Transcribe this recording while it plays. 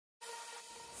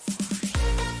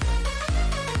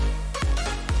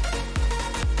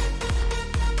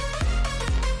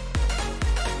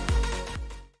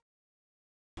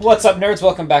What's up, nerds?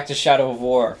 Welcome back to Shadow of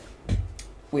War.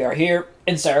 We are here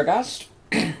in Saragast,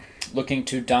 looking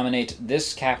to dominate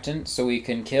this captain so we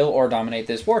can kill or dominate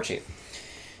this war chief.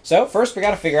 So, first we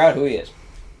gotta figure out who he is.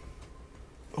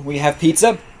 We have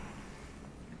Pizza.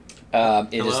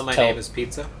 Hello, my name is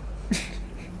Pizza.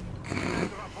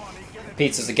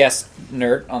 Pizza's a guest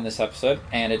nerd on this episode,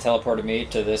 and it teleported me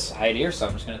to this hide here, so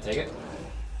I'm just gonna take it.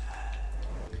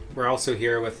 We're also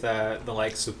here with the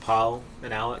likes of Paul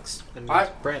and Alex and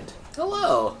Brent.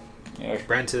 Hello. Yeah.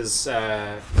 Brent is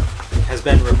has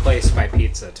been replaced by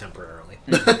Pizza temporarily.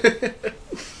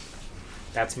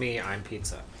 That's me. I'm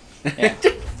Pizza. Yeah.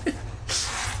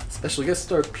 Special guest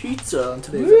star Pizza on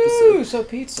today's Woo! episode. So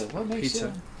Pizza, what makes Pizza.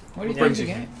 you? What do you brings think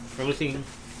you again?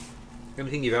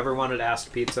 Anything you've ever wanted to ask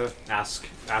Pizza, ask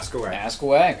away. Ask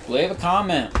away. Leave a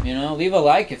comment. You know, leave a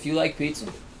like if you like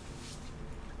pizza.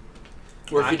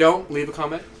 Or if you don't, leave a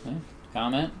comment.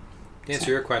 Comment. To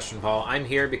answer your question, Paul, I'm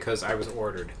here because I was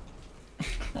ordered.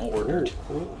 Ordered.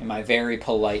 In my very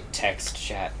polite text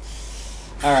chat.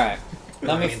 Alright.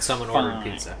 Someone ordered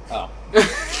pizza. Oh.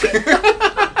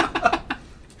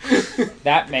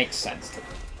 That makes sense to me.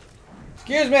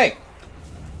 Excuse me!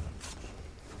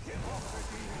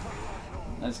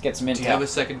 Let's get some Do you have a intel.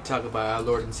 second to talk about our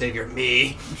Lord and Savior,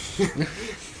 me?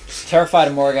 Terrified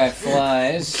of more guy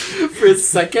flies. For a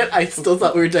second, I still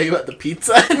thought we were talking about the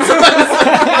pizza.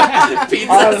 Pizza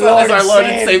Our is our Lord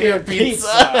and Savior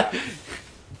pizza.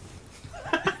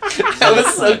 That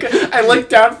was so good. I looked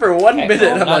down for 1 Okay, minute.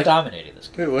 well, I'm I'm not like, dominating this.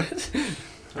 wait, what?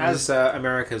 As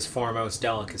America's foremost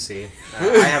delicacy, I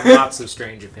have lots of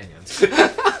strange opinions.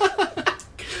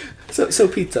 So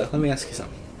Pizza, let me ask you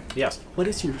something. Yes. What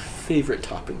is your favorite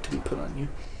topping to be put on you?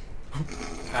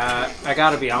 I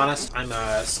gotta be honest, I'm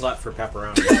a slut for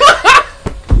pepperoni.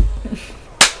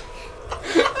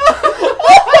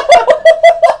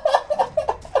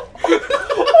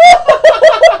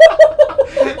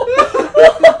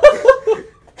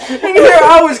 Here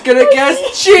I was gonna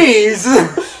guess cheese!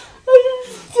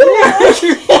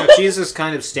 Cheese is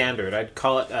kind of standard. I'd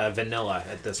call it vanilla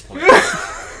at this point.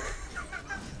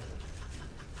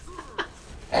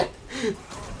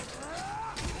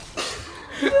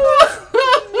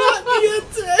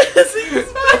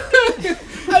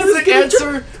 That's the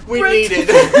answer we needed.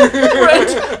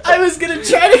 Brent, I was gonna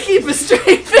try to keep a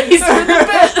straight face for the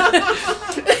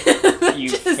bit. You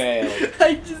failed.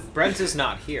 I just Brent is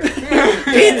not here.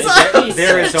 pizza.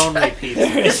 There is only pizza.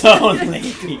 There is only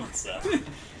pizza.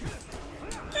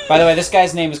 By the way, this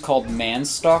guy's name is called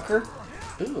Manstalker,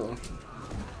 Ooh.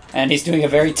 and he's doing a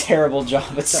very terrible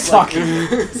job at stalking.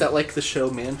 Is that like the show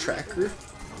Man Tracker?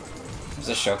 There's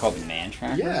a show called Man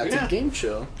Tracker? Yeah, it's a game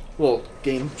show. Well,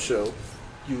 game show.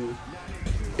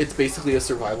 It's basically a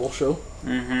survival show,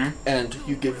 Mm-hmm. and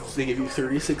they give you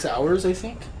 36 hours, I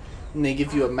think, and they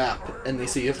give you a map, and they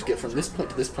say you have to get from this point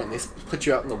to this point. They put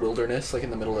you out in the wilderness, like in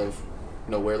the middle of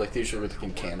nowhere, like they usually like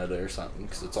in Canada or something,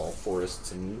 because it's all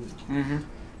forests and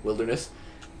wilderness,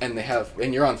 and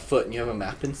you're on foot, and you have a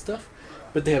map and stuff.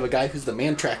 But they have a guy who's the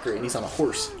man tracker, and he's on a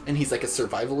horse, and he's like a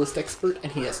survivalist expert,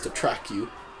 and he has to track you.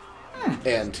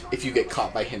 And if you get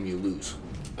caught by him, you lose.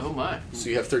 Oh my. So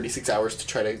you have 36 hours to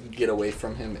try to get away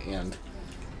from him and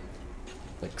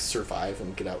like survive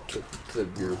and get out to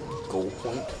your goal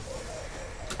point.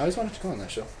 I always wanted to go on that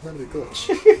show. That'd be cool.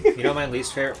 You know my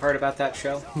least favorite part about that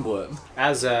show? What?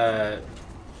 As a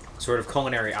sort of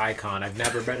culinary icon, I've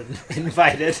never been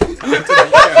invited onto the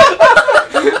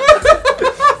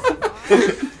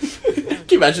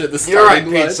Can you imagine at the start? You're right,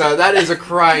 Pizza. That is a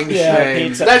crying Yeah, shame.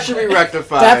 Pizza. That should be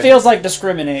rectified. That feels like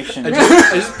discrimination. I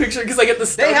just picture because like at the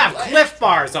show. start. They have Cliff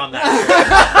Bars on that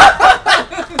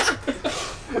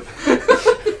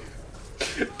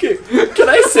Okay, can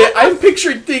I say I'm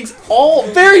picturing things all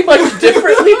very much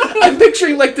differently? I'm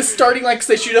picturing like the starting like 'cause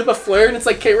they shoot up a flare and it's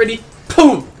like, okay, ready,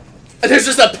 boom, and there's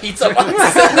just a pizza box.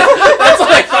 That's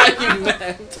what I thought you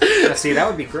meant. show. See, that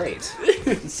would be great.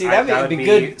 See, that would be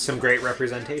good. Some great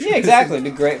representation. Yeah, exactly. It'd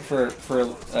be great for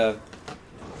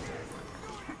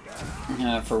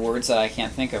words that I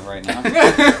can't think of right now.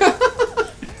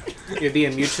 It'd be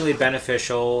a mutually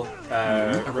beneficial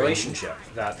relationship,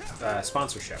 that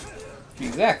sponsorship.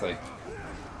 Exactly.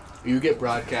 You get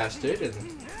broadcasted, and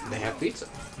they have pizza.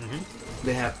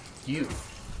 They have you.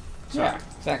 Yeah,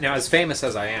 exactly. Now, as famous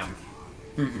as I am,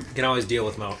 you can always deal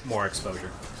with more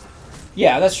exposure.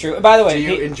 Yeah, that's true. By the way, Do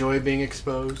you enjoy being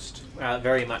exposed?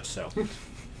 Very much so.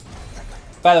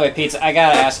 By the way, Pizza, I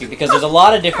gotta ask you because there's a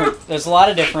lot of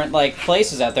different like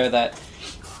places out there that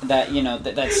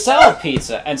sell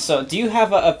pizza, and so do you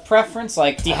have a preference?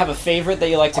 Like, do you have a favorite that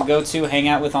you like to go to, hang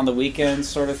out with on the weekends,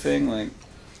 sort of thing? Like,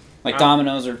 Like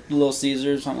Domino's or Little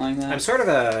Caesars, something like that? I'm sort of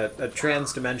a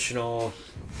trans-dimensional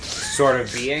sort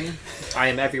of being. I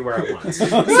am everywhere at once.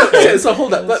 Okay, so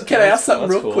hold up. But can I ask something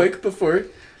that's real cool. quick before?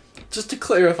 Just to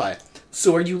clarify.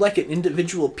 So are you like an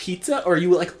individual pizza, or are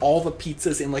you like all the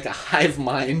pizzas in like a hive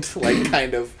mind, like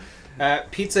kind of?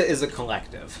 Pizza is a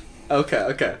collective,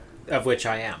 Okay. of which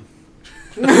I am.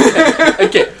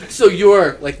 Okay, so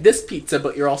you're like this pizza,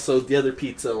 but you're also the other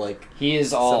pizza, like He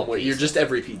is all somewhere. pizza. You're just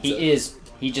every pizza.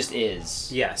 He just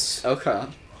is. Yes. Okay.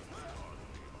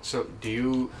 So, do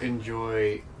you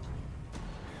enjoy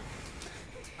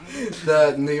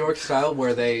the New York style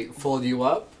where they fold you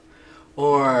up,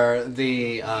 or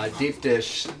the deep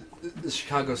dish, the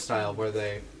Chicago style where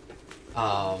they,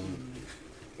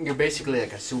 you're basically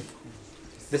like a soup?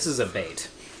 This is a bait.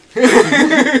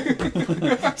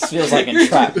 This feels like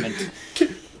entrapment.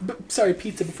 Sorry,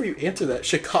 pizza. Before you answer that,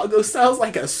 Chicago style's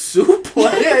like a soup.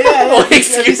 What? Yeah. Oh, have you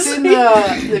excuse seen me.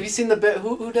 Have you seen the bit?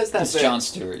 Who does that That's bit? Jon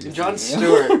Stewart. Jon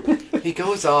Stewart. He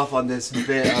goes off on this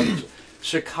bit of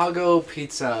Chicago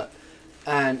pizza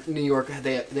and New York.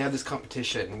 They have this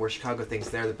competition where Chicago thinks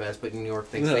they're the best, but New York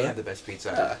thinks they have the best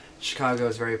pizza. Chicago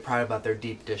is very proud about their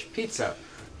deep dish pizza,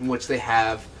 in which they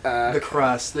have the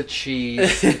crust, the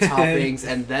cheese, the toppings,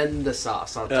 and then the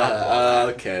sauce on top of all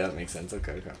that. Okay, that makes sense.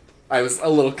 Okay. I was a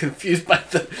little confused by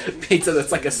the pizza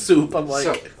that's like a soup. I'm like,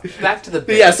 So, back to the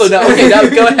bits. yeah. So now, okay, now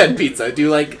go ahead, pizza. Do you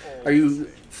like? Are you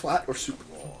flat or soup?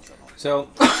 So,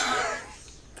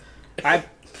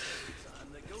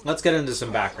 let's get into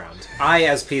some background. I,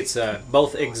 as pizza,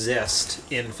 both exist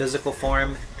in physical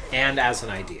form and as an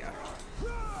idea.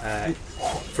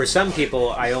 For some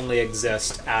people, I only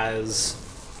exist as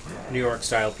New York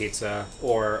style pizza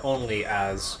or only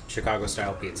as Chicago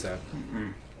style pizza.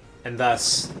 And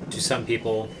thus, to some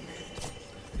people,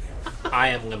 I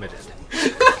am limited.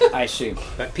 I see.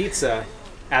 But pizza,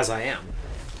 as I am,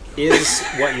 is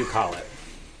what you call it.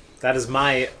 That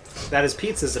is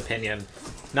pizza's opinion,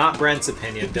 not Brent's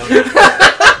opinion. Don't ask.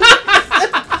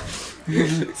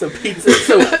 So pizza.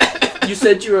 So you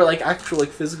said you were like actual like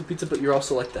physical pizza, but you're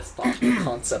also like the thought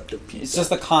concept of pizza. It's just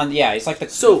the con. Yeah, it's like the.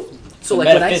 So the like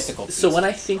when metaphysical so pizza. when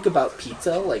I think about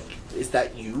pizza, like is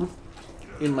that you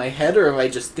in my head, or am I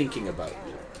just thinking about you?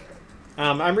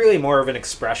 I'm really more of an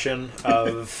expression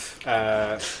of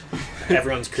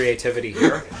everyone's creativity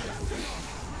here.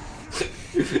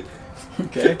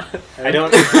 Okay. I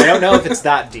don't know if it's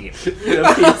that deep. You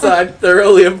know, pizza. I'm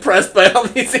thoroughly impressed by all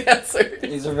these answers.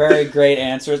 These are very great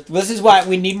answers. This is why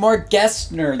we need more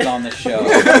guest nerds on the show.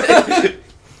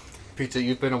 Pizza,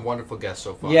 you've been a wonderful guest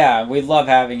so far. Yeah, we love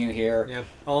having you here. Yeah,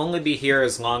 I'll only be here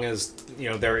as long as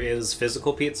there is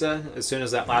physical pizza. As soon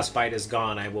as that last bite is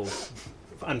gone, I will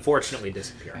unfortunately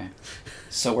disappear. Okay.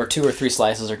 So where 2 or 3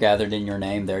 slices are gathered in your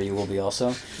name, there you will be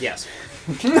also. Yes.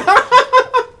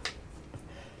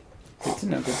 Good to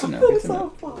know. Good to know. Good to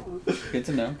know. Good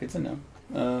to know. Good to know.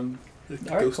 The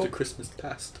All right, ghost cool. of Christmas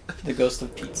past. The ghost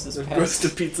of pizza's The past. ghost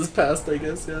of pizza's past, I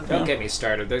guess. Yeah. Don't get me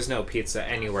started. There's no pizza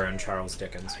anywhere in Charles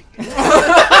Dickens.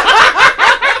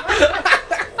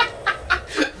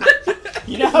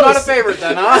 You know how Not a it's- favorite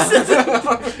then,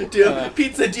 huh?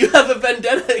 Pizza, do you have a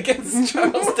vendetta against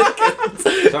Charles Dickens?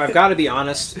 So I've got to be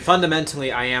honest.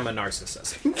 Fundamentally, I am a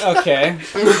narcissist. Okay.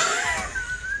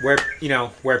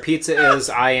 Where pizza is,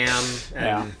 I am,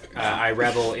 and I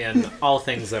revel in all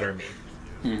things that are me.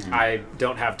 Mm-hmm. I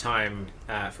don't have time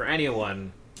for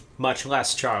anyone, much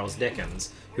less Charles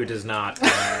Dickens, who does not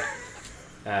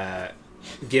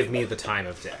give me the time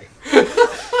of day.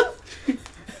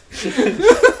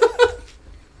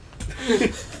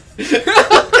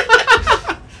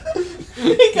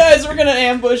 Hey guys, we're gonna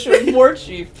ambush a war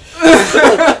chief.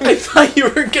 I thought you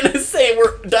were gonna say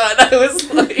we're done. I was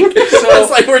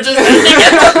like, we're just ending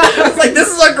it. I was like, this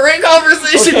is a great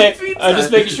conversation. Okay, Pizza. I'm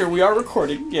just making sure we are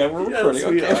recording. Yeah, we're Yes,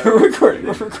 recording. we Okay, are. we're recording.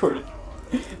 We're recording.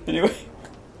 Anyway,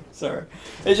 sorry.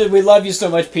 It's just we love you so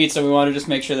much, Pizza. We want to just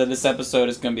make sure that this episode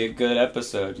is going to be a good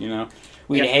episode.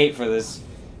 We'd Yep. hate for this.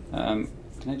 Can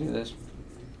I do this?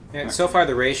 Yeah, so far,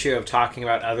 the ratio of talking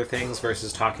about other things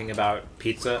versus talking about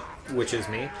pizza, which is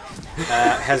me,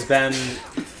 has been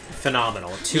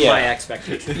phenomenal to Yeah. my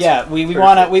expectations. Yeah, we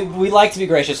want to. We like to be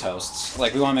gracious hosts.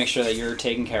 Like we want to make sure that you're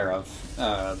taken care of.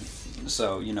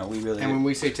 So we really. And when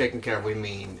we say taken care of, we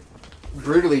mean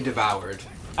brutally devoured.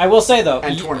 I will say though,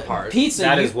 And torn apart. Pizza.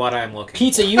 That is what I'm looking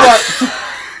Pizza. You are.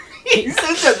 He's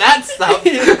into that stuff.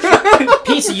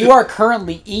 Pizza, you are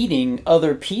currently eating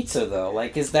other pizza, though.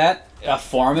 Like, is that a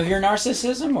form of your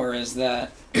narcissism, or is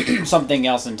that something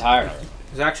else entirely? for.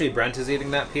 There's actually Brent is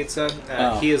eating that pizza.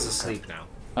 Oh. He is asleep now.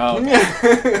 Oh, okay.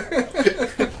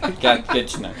 Good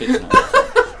to know. Good to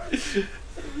know.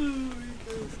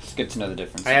 It's good to know the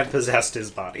difference. I have possessed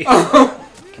his body. Come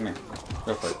here,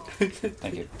 real quick.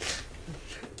 Thank you.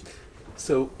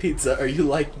 So, Pizza, are you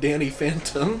like Danny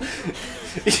Phantom?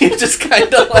 You just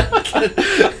kind of like...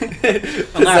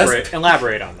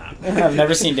 Elaborate on that. I've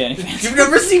never seen Danny Phantom. You've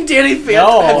never seen Danny Phantom?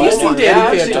 No, Have you oh seen my Danny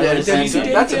God, Phantom? I've Have never you seen seen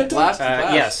Danny That's a Phantom? blast.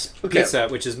 Blast. Yes, Okay. Pizza,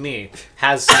 which is me,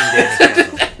 has seen Danny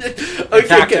Phantom. In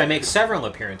fact, I make several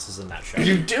appearances in that show.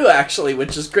 You do, actually,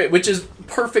 which is great, which is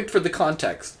perfect for the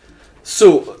context.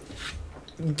 So,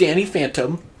 Danny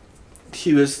Phantom,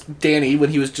 he was Danny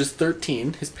when he was just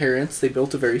 13. His parents, they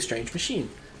built a very strange machine.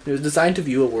 It was designed to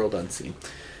view a world unseen.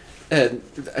 And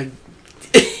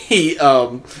he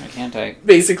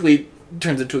basically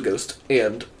turns into a ghost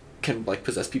and can, like,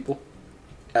 possess people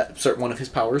at one of his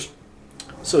powers.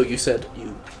 So you said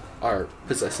you are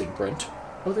possessing Brent.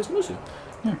 Oh, there's Muzu.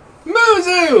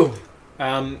 Muzu!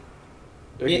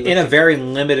 In a very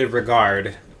limited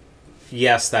regard,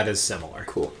 yes, that is similar.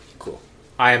 Cool.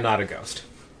 I am not a ghost.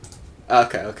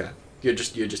 Okay. You're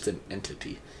just an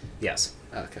entity. Yes.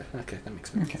 Okay, that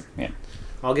makes sense. Okay, yeah.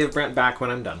 I'll give Brent back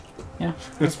when I'm done. Yeah,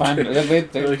 that's fine. We Okay,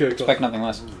 cool. expect nothing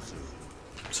less.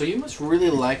 So you must really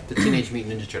like the Teenage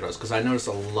Mutant Ninja Turtles, because I noticed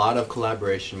a lot of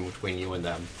collaboration between you and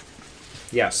them.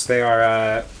 Yes, they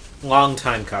are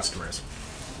long-time customers.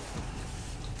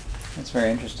 That's very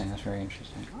interesting.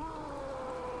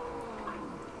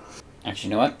 Actually,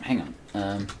 you know what? Hang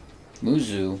on.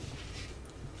 Muzu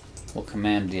will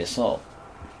command the assault.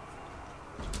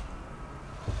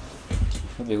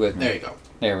 He'll be with me. There you go.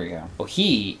 There we go. Well,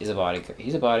 he is a bodyguard.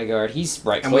 He's a bodyguard. He's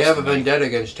right And close we have to a me. vendetta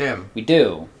against him. We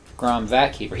do. Grom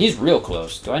Vatkeeper. He's real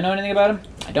close. Do I know anything about him?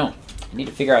 I don't. I need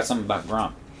to figure out something about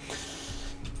Grom.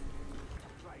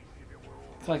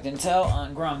 Collect intel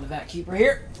on Grom the Vatkeeper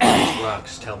here.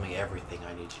 Rocks, tell me everything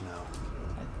I need to know.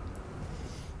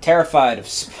 Terrified of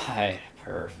spy.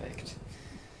 Perfect.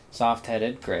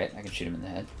 Soft-headed. Great. I can shoot him in the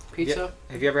head. Pizza?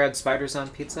 Have you ever had spiders on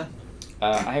pizza?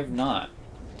 I have not.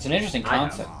 It's an interesting I have.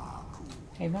 concept.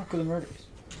 Hey, Marco the Murders.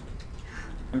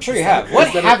 I'm sure you have. What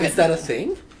Is that happened? is that a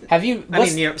thing? Have you? I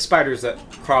mean, spiders that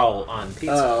crawl on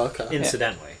pizza. Oh, okay.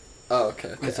 Incidentally. Oh,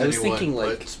 okay. Has I was anyone thinking,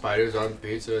 put like... spiders on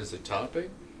pizza as a topping?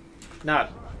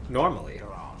 Not normally.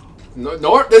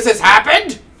 No, this has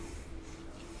happened?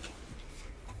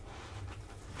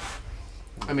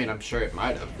 I mean, I'm sure it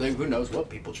might have. Like, who knows what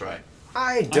people try.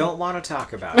 I don't want to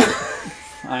talk about it.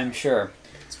 I'm sure.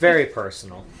 It's very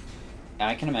personal.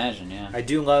 I can imagine. Yeah. I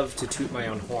do love to toot my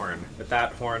own horn, but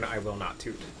that horn I will not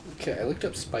toot. Okay, I looked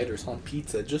up spiders on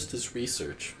pizza just as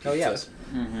research. Oh, yes.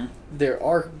 Mm-hmm. There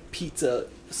are pizza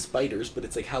spiders, but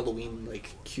it's like Halloween,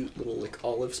 like cute little like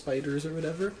olive spiders or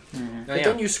whatever. Mm-hmm. Oh, But yeah.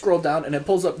 then you scroll down and it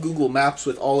pulls up Google Maps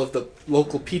with all of the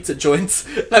local pizza joints.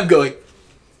 And I'm going,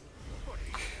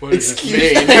 What does excuse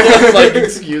this me? mean? I'm like,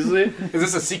 excuse me? Is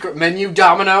this a secret menu,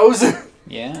 Domino's?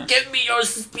 Yeah. Give me your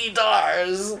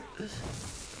speeders!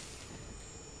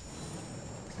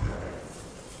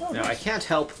 Now, I can't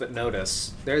help but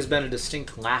notice there's been a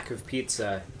distinct lack of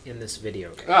pizza in this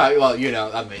video game. Well, you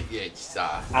know, I mean, it's,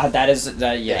 That is.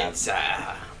 Yeah. it's,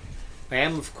 I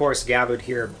am, of course, gathered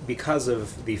here because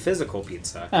of the physical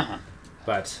pizza, Uh-huh.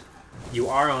 but you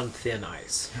are on thin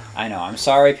ice. I know. I'm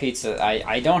sorry, pizza.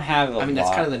 I don't have a I mean, that's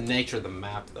lot. kind of the nature of the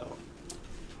map, though.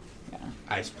 Yeah.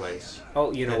 Ice place.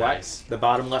 Oh, you know Thin what? ice. The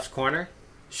bottom left corner?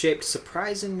 Shaped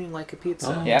surprisingly like a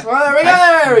pizza. Yeah. Well, there we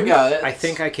go. There we go. I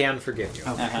think I can forgive you.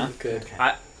 Uh-huh. Good.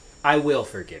 I will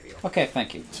forgive you. Okay.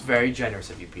 Thank you. It's very generous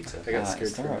of you, Pizza. I got scared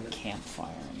Is for there a a minute. campfire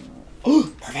anymore?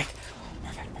 Oh, perfect.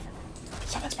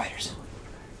 Summon spiders.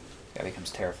 Guy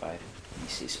becomes terrified when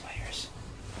he sees spiders.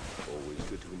 Always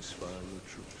good to inspire your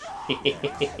troops.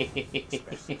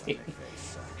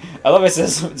 I love it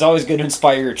says it's always good to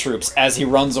inspire your troops as he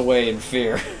runs away in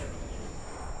fear.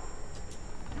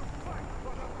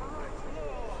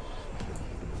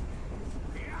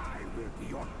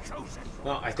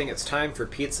 Well, I think it's time for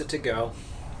pizza to go.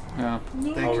 Yeah.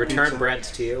 I'll return Brent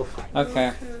to you.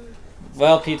 Okay.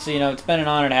 Well, Pizza, you know, it's been an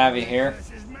honor to have you here.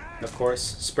 Of course,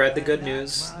 spread the good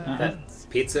news that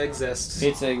pizza exists.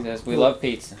 Pizza exists. We love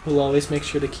pizza. We'll always make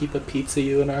sure to keep a pizza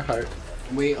you in our heart.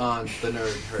 We on the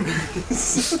nerd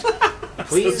herd.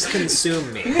 Please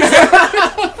consume me.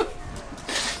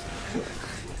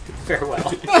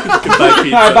 Farewell. Goodbye,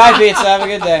 pizza. Alright, bye, Pizza. Have a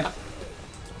good day.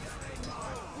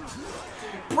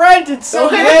 Brent, it's so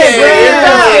Hey, good.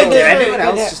 Brent. Did anyone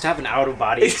else just have an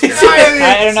out-of-body experience?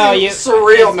 I don't know. You.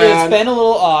 Surreal, man. It's been a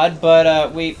little odd,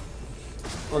 but we're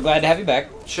glad to have you back.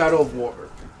 Shadow of War.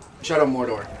 Shadow of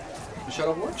Mordor.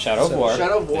 Shadow of War? Shadow of War.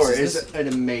 Shadow of War This is an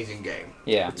amazing game.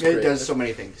 Yeah. It's It great. does so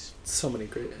many things. So many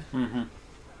great.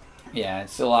 Yeah,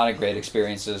 it's a lot of great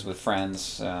experiences with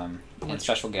friends and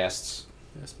special guests.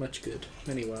 That's much good.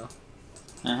 Anyway.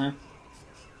 Uh-huh.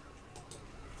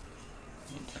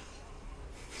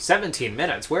 17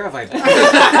 minutes. Where have I been?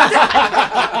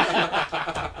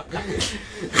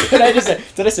 Did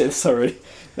I say this already?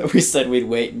 That we said we'd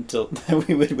wait until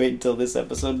we would wait until this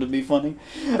episode to be funny.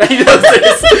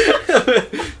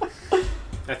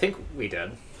 I think we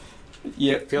did.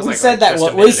 Yeah, It feels we like said just a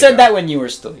that. We minute said ago. that when you were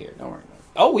still here. Don't worry.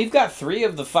 Oh, we've got 3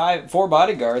 of the 4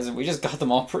 bodyguards, and we just got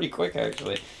them all pretty quick,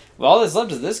 actually. Well, all that's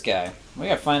left is this guy. We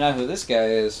gotta find out who this guy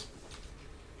is.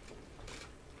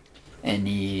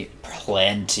 Any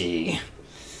plenty.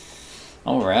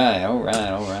 All right.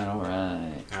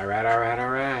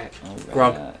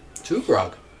 Grog. 2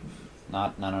 grog.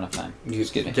 Not enough time.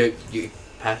 Excuse me. You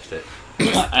passed it.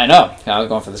 I know. I was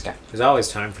going for this guy. There's always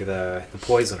time for the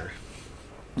poisoner.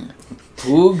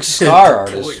 Poog Scar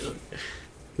Artist.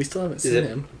 We still haven't Is seen it-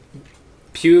 him.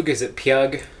 Pug, is it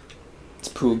Pug? It's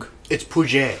Poog. It's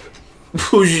Pouget.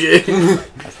 Pouget.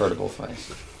 I've heard of both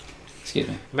ways. Excuse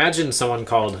me. Imagine someone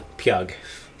called Pug.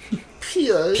 Pug.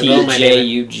 Hello, my name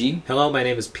is- PJUG. Hello, my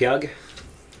name is Pug.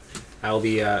 I will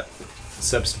be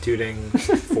substituting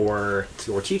for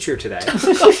your teacher today.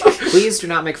 Please do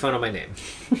not make fun of my name.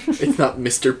 It's not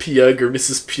Mr. Pug or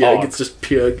Mrs. Pug. Oh. It's just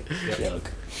Pug.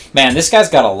 Man, this guy's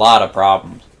got a lot of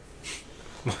problems.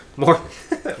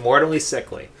 Mortally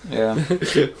sickly. Yeah.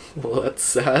 Well, that's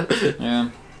sad. Yeah.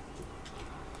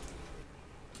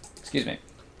 Excuse me.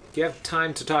 Do you have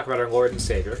time to talk about our Lord and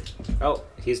Savior? Oh,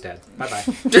 he's dead. Bye-bye.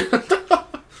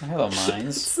 Hello,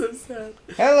 mines. So sad.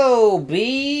 Hello,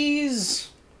 bees.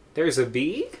 There's a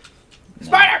bee? No,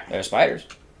 Spider! They're spiders.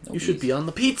 No You should bees. be on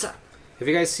the pizza. Have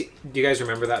you guys do you guys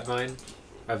remember that vine?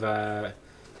 Of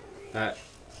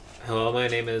hello, my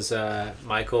name is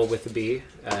Michael with a B.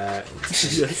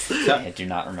 Yes. I do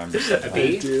not remember such A a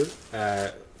bee? I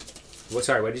do.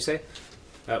 Sorry, what did you say?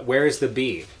 Where's the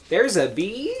bee? There's a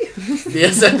bee?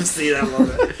 Yes, I've seen that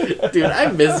moment. Dude,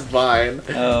 I miss Vine.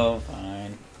 Oh,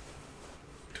 fine.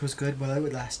 It was good while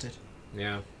it lasted.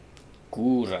 Yeah.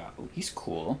 Gura. Ooh, he's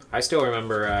cool. I still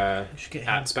remember We should get him.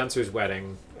 at Spencer's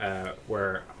wedding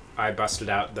where I busted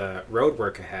out the road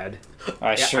work ahead.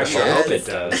 I Yeah, sure I sure hope hope it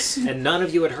does. And none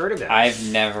of you had heard of it. I've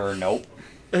never. Nope.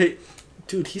 Hey,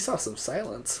 dude, he saw some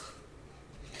silence.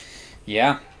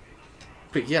 Yeah.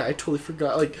 But yeah, I totally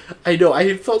forgot. Like, I know,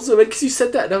 I felt so bad because you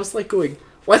said that, and I was like going,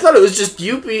 well, I thought it was just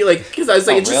you be like, because I was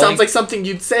like, Oh, it just really? sounds like something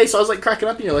you'd say, so I was like cracking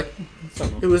up, and you're like,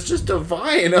 it was just a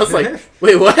vine. I was like,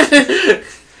 wait, what?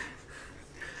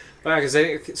 Well, because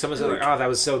someone said, like, oh, that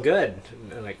was so good.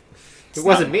 And, like, it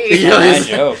wasn't me. Yeah, I it's-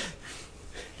 joke.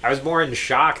 I was more in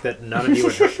shock that none of you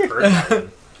had heard of it.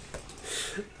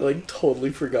 I like totally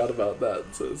forgot about that,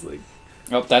 so it's like,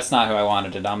 Nope, that's not who I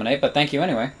wanted to dominate, but thank you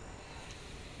anyway.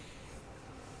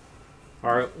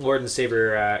 Our Lord and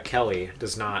Savior Kelly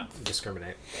does not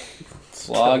discriminate.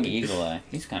 Slog Eagle Eye.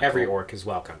 He's kind of Every cool. orc is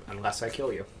welcome, unless I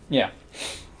kill you. Yeah.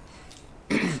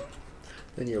 then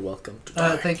you're welcome to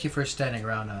die. Thank you for standing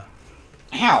around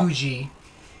How? Puji.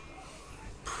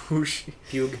 Whoosh.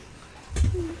 Pug.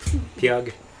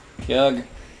 Pug. Pug.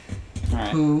 Alright.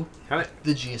 Who? How,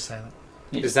 The G is silent.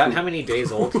 is that how many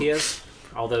days old he is?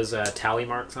 All those tally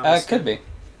marks on his It could be.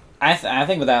 I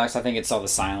think with Alex, I think it's all the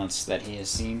silence that he has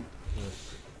seen.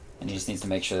 And he just needs to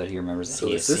make sure that he remembers that So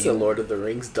he is has this seen. a Lord of the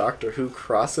Rings Doctor Who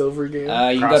crossover game? You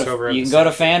can go Crossover to, you can go to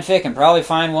episode. fanfic and probably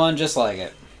find one just like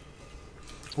it.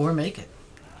 Or make it.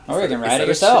 Or you can Is wait that it a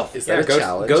yourself. Is Yeah, that a go,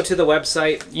 challenge? go to the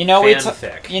website. You know we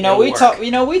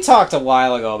fanfic. we talked a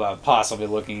while ago about possibly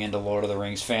looking into Lord of the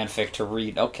Rings fanfic to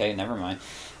read. Okay, never mind.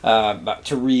 But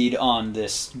to read on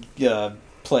this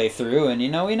playthrough,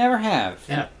 and we never have.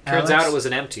 Yeah, And turns Alex, out it was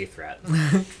an empty threat.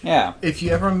 Yeah. If you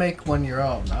ever make one your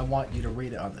own, I want you to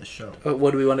read it on this show.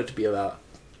 What do we want it to be about?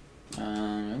 It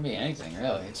could be anything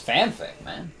really. It's fanfic,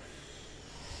 man.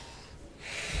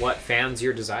 What fans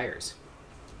your desires?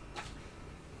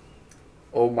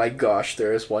 Oh my gosh,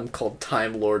 there is one called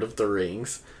Time Lord of the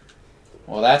Rings.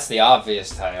 Well, that's the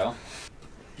obvious title.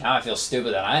 Now I feel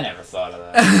stupid that I never thought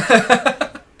of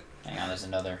that. Hang on, there's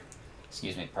another.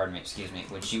 Excuse me, pardon me, excuse me.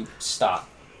 Would you stop?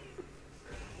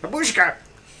 Babushka!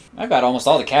 I got almost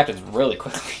all the captains really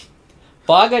quickly.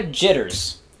 Baga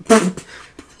Jitters.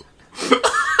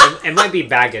 It might be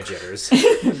bag of jitters.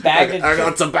 Bag of I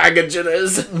got some bag of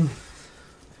jitters.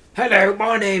 Hello,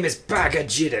 my name is Bag of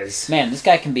Jitters. Man, this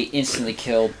guy can be instantly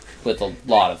killed with a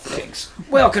lot of things.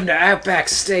 Welcome to Outback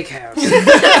Steakhouse.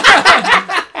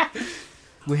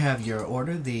 We have your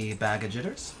order, the bag of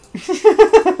jitters.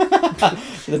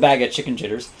 The bag of chicken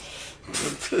jitters.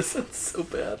 This is so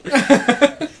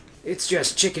bad. It's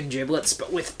just chicken giblets,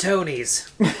 but with Tonys.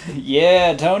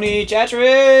 Yeah, Tony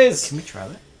Chatteries! Can we try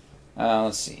that?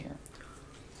 Let's see here.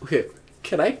 Okay,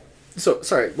 can I? So,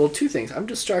 sorry, well, two things. I'm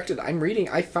distracted.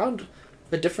 I found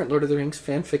a different Lord of the Rings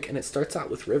fanfic, and it starts out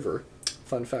with River.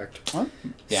 Fun fact. Huh?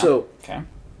 Yeah. So, Okay.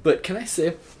 but can I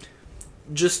say,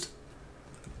 just,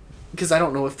 because I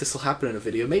don't know if this will happen in a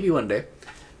video, maybe one day,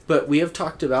 but we have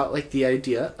talked about, like, the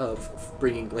idea of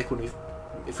bringing, like,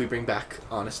 if we bring back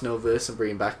Honest Novus and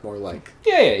bringing back more, like,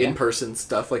 Yeah. in-person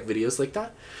stuff, like videos like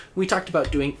that, we talked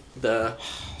about doing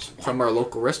from our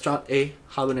local restaurant, a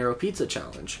habanero pizza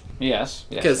challenge. Yes.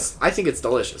 Because I think it's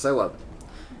delicious. I love it.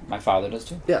 My father does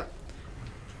too. Yeah.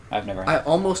 I've never I had.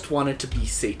 almost wanted to be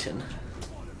Satan.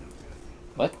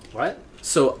 What? What?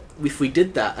 So if we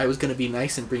did that, I was going to be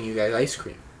nice and bring you guys ice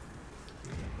cream.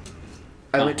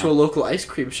 I went to a local ice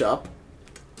cream shop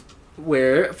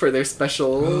where, for their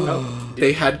special,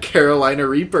 they had Carolina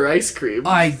Reaper ice cream.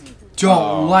 I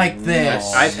don't like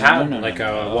this. no. I've had no, like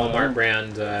no. a Walmart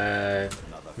brand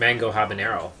mango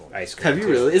habanero ice cream. Have you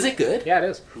really? Is it good? Yeah, it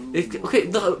is. Okay,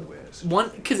 the one,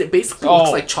 because it basically Oh,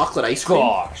 looks like chocolate ice cream.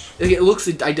 Gosh. It looks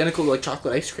identical to like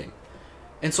chocolate ice cream.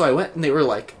 And so I went and they were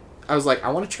like, I was like, I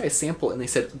want to try a sample. And they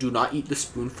said, do not eat the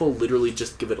spoonful, literally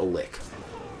just give it a lick.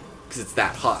 Because it's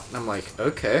that hot. And I'm like,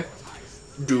 okay.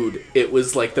 Dude, it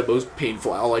was like the most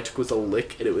painful. All I took was a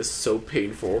lick and it was so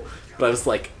painful. But I was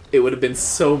like, it would have been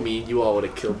so mean, you all would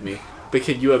have killed me. But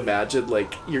can you imagine,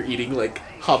 like, you're eating, like,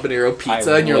 habanero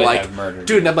pizza and you're would like, have murdered dude,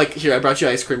 you. and I'm like, here, I brought you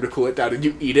ice cream to cool it down, and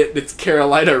you eat it, and it's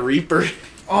Carolina Reaper.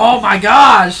 Oh my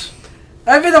gosh!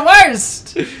 That'd be the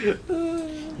worst!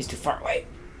 He's too far away.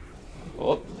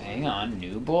 Oh, hang on,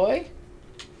 new boy.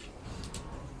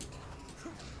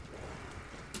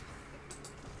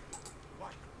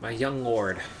 My young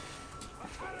lord.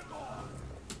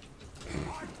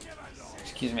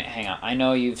 Excuse me, hang on. I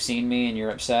know you've seen me and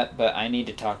you're upset, but I need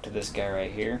to talk to this guy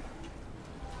right here.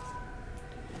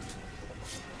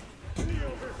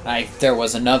 There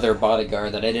was another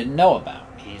bodyguard that I didn't know about.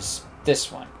 He's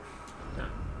this one.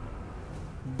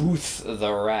 Booth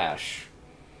the Rash.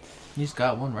 He's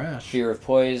got one rash. Fear of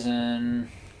poison.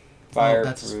 Oh, Fire.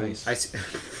 that's his face. I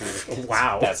see.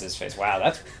 Wow. That's his face. Wow,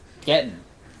 that's getting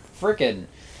freaking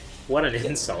What an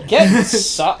insult.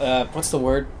 what's the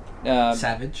word?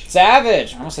 Savage.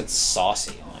 Savage. I almost said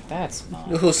saucy. I'm like, that's not.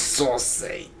 Oh,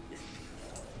 saucy.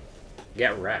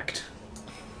 Get wrecked.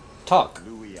 Talk.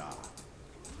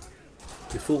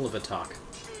 You fool of a talk.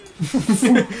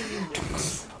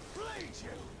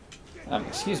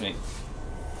 Excuse me.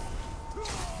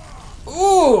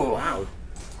 Ooh! Wow.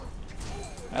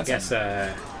 I That's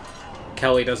guess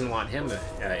Kelly doesn't want him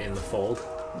in the fold.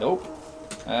 Nope.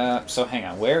 So hang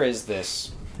on. Where is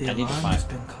this? The I need to alarm find. has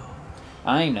been called.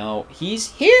 I know.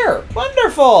 He's here!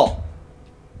 Wonderful!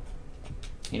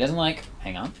 He doesn't like...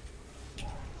 Hang on.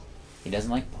 He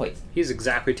doesn't like poison. He's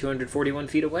exactly 241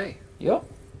 feet away. Yup.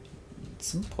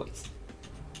 Some poison.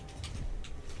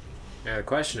 Now the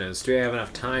question is, do we have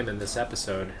enough time in this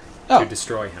episode Oh. to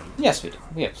destroy him? Yes, we do.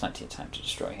 We have plenty of time to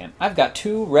destroy him. I've got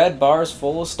 2 red bars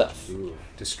full of stuff. Ooh,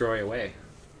 destroy away.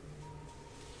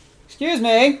 Excuse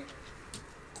me!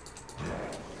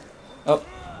 Oh.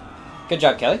 Good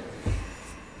job, Kelly.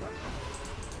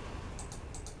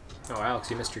 Oh, Alex,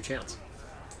 you missed your chance.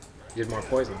 You did more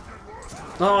poison.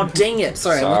 Oh, dang it.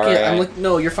 Sorry, Sorry.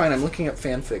 no, you're fine. I'm looking up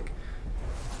fanfic.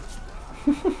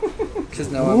 Because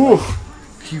now I'm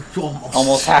like, You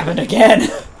Almost happened again.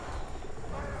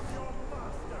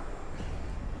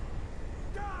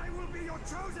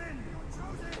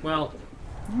 Well,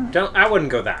 I wouldn't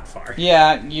go that far.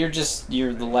 Yeah, you're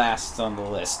the last on the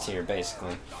list here,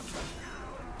 basically.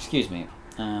 Excuse me.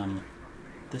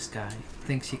 This guy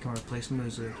thinks he can replace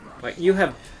Muzu. Like, you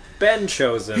have been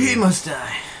chosen. He must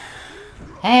die.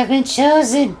 I have been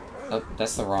chosen. Oh,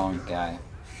 that's the wrong guy.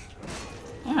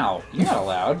 Ow, you're not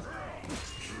allowed.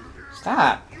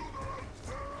 Stop.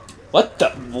 What the?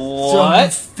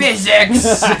 What?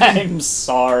 Physics! I'm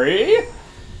sorry.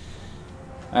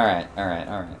 Alright.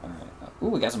 Ooh,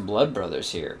 we got some blood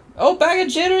brothers here. Oh, Bag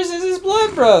of Jitters is his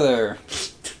blood brother.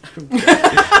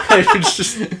 it's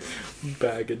just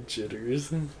bag of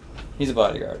jitters. He's a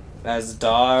bodyguard.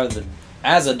 Azadar,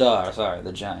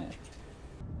 the giant.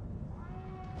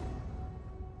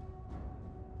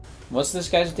 What's this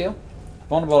guy's deal?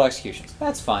 Vulnerable executions.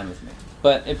 That's fine with me.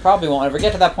 But it probably won't ever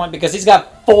get to that point because he's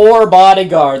got 4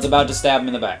 bodyguards about to stab him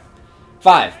in the back.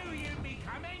 5.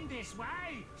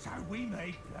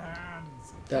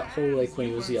 That whole, like, when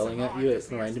he was yelling at you, it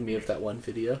reminded me of that one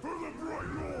video.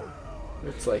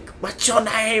 It's like, what's your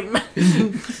name?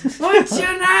 What's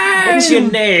your name? What's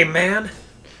your name, man?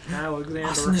 Alexander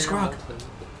Austin is Grok. Hamilton.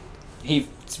 He's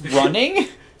running?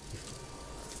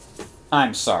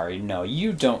 I'm sorry. No,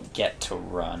 you don't get to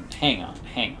run. Hang on.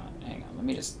 Let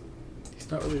me just...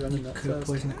 not really running that Could have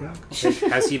fast. poisoned the crowd.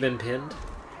 Has he been pinned?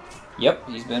 Yep,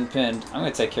 he's been pinned. I'm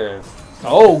gonna take care of.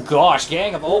 Oh gosh,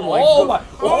 gang of oh my gosh!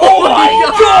 Holy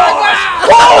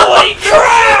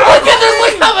crap! Look at this!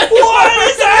 Look how many! What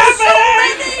is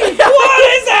happening? What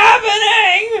is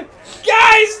happening?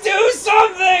 Guys, do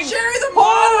something! Jerry the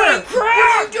Holy What crap!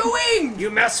 are you doing? You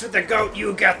mess with the goat,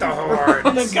 you get the horns.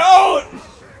 The goat!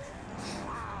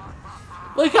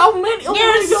 Like how many? Oh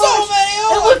There's my so gosh. many! And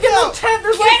Oh look my at the tent.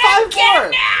 There's like 5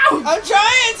 more. I'm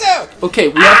trying to! Okay,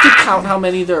 we have to count how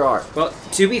many there are. Well,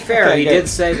 to be fair, Okay, he good. did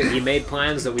say that he made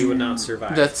plans that we would not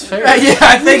survive. That's fair. Yeah,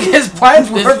 I think his plans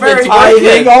were This- very that's I Okay.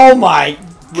 think, oh my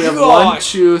We have gosh. 1,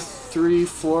 2, 3,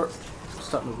 4.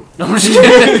 Stop moving. No, I'm just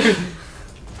kidding.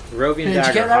 Rovian Did you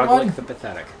dagger, get that Hogwarts one? the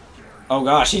pathetic. Oh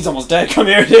gosh, he's almost dead. Come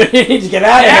here, dude. You need to get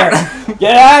out of here.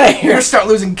 Get out of You're here. gonna start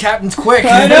losing captains quick.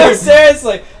 I know,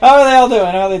 seriously. How are they all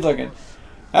doing? How are they looking?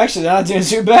 Actually, they're not doing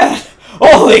too bad.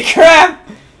 Holy crap!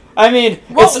 I mean,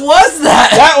 What was that?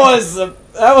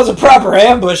 that was a proper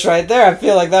ambush right there. I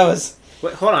feel like that was.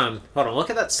 Wait, hold on. Look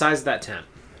at that size of that tent.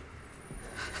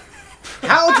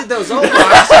 How did those old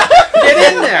guys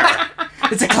get in there?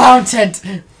 It's a clown tent.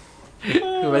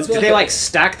 Did they like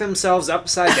stack themselves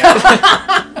upside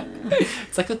down?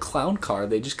 It's like a clown car.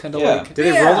 They just kind of Yeah. like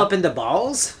Did they roll up into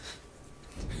balls?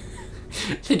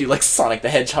 they do like Sonic the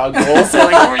Hedgehog rolls. They're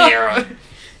like,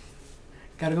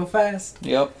 Gotta go fast.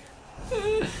 Yep.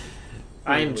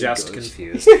 I am my just gosh.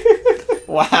 confused.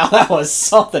 Wow, that was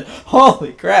something.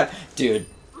 Holy crap, dude.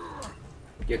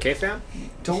 You okay, fam?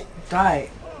 Don't die.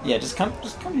 Yeah, just come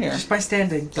here. Just by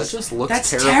standing. that just looks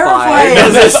That's terrifying.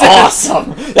 terrifying. This is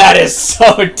awesome. That is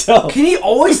so dope. Can he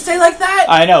always stay like that?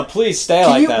 I know. Please stay Can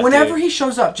like you, that. whenever dude. he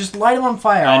shows up, just light him on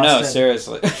fire. I know. Austin.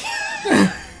 Seriously.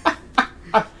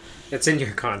 It's in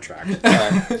your contract.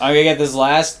 Alright. I'm gonna get this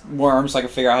last worm so I can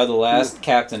figure out who the last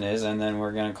captain is, and then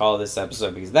we're gonna call this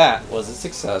episode because that was a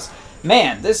success.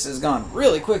 Man, this has gone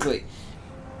really quickly.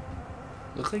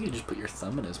 Looks like you just put your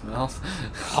thumb in his mouth.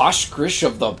 Hoshgrish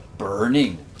of the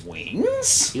Burning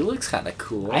Wings? He looks kind of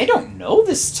cool. I don't know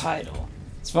this title.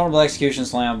 It's vulnerable execution,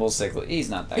 slammable, sickly. He's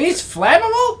not that He's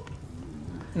flammable?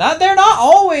 They're not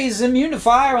always immune to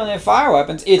fire when they have fire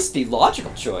weapons. It's the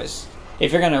logical choice.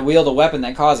 If you're gonna wield a weapon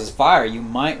that causes fire, you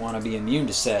might want to be immune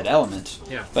to said element.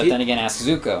 Yeah. But then again, ask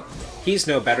Zuko. He's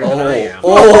no better than I am.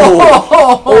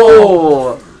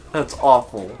 Oh, that's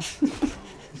awful.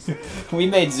 We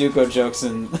made Zuko jokes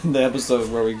in the episode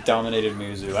where we dominated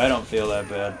Muzu. I don't feel that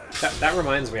bad. That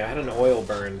reminds me, I had an oil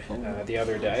burn the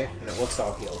other day, and it looks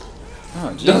all healed.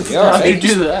 Oh, geez. you How do you alright?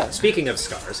 do that? Speaking of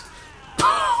scars,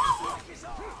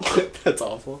 That's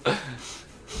awful.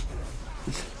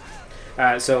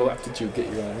 so Did you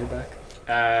get your honor back?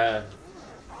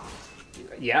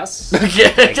 yes,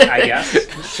 Okay. I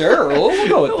guess. Sure, we'll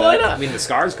go with Why that. I mean, the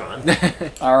scar's gone.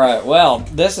 Alright, well,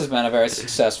 this has been a very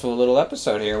successful little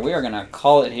episode here. We are going to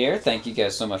call it here. Thank you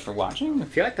guys so much for watching. I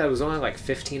feel like that was only like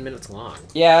 15 minutes long.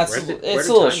 Yeah, Where did it's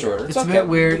time a little go? shorter. It's a bit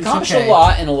weird. We It's accomplished okay. a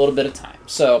lot in a little bit of time.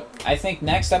 So I think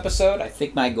next episode,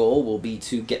 my goal will be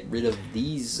to get rid of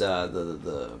these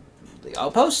the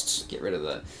outposts, get rid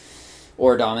of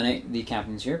or dominate the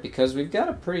captains here because we've got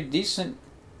a pretty decent,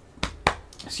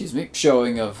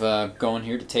 showing of going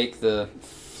here to take the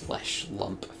Flesh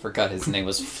Lump. I forgot his name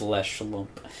was Flesh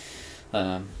Lump.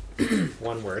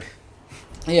 One word,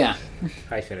 Yeah.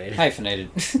 hyphenated. Hyphenated.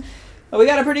 Well, we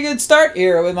got a pretty good start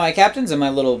here with my captains and my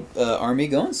little army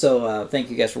going. So thank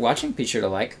you guys for watching. Be sure to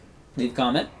like, leave a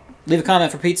comment. Leave a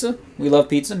comment for Pizza. We love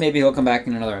Pizza. Maybe he'll come back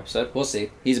in another episode. We'll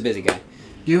see. He's a busy guy.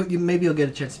 You maybe you'll get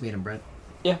a chance to meet him, Brett.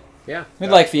 Yeah. We'd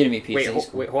like for you to meet Pizza. He's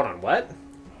cool. Wait, hold on. What?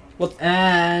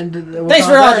 And we'll Thanks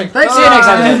for call it watching. there. See you next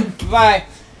Bye. episode. Bye.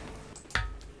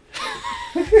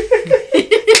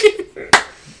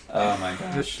 Oh my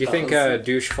gosh. Do you think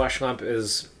Douche Fleshlump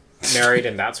is married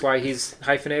and that's why he's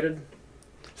hyphenated?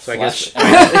 So I guess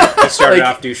he started Like,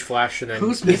 off Douche Flesh and then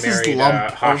who's he Mrs. married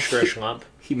Lump? Hoshgrish Lump.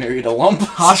 He married a lump.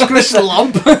 Hoshgrish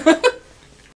lump.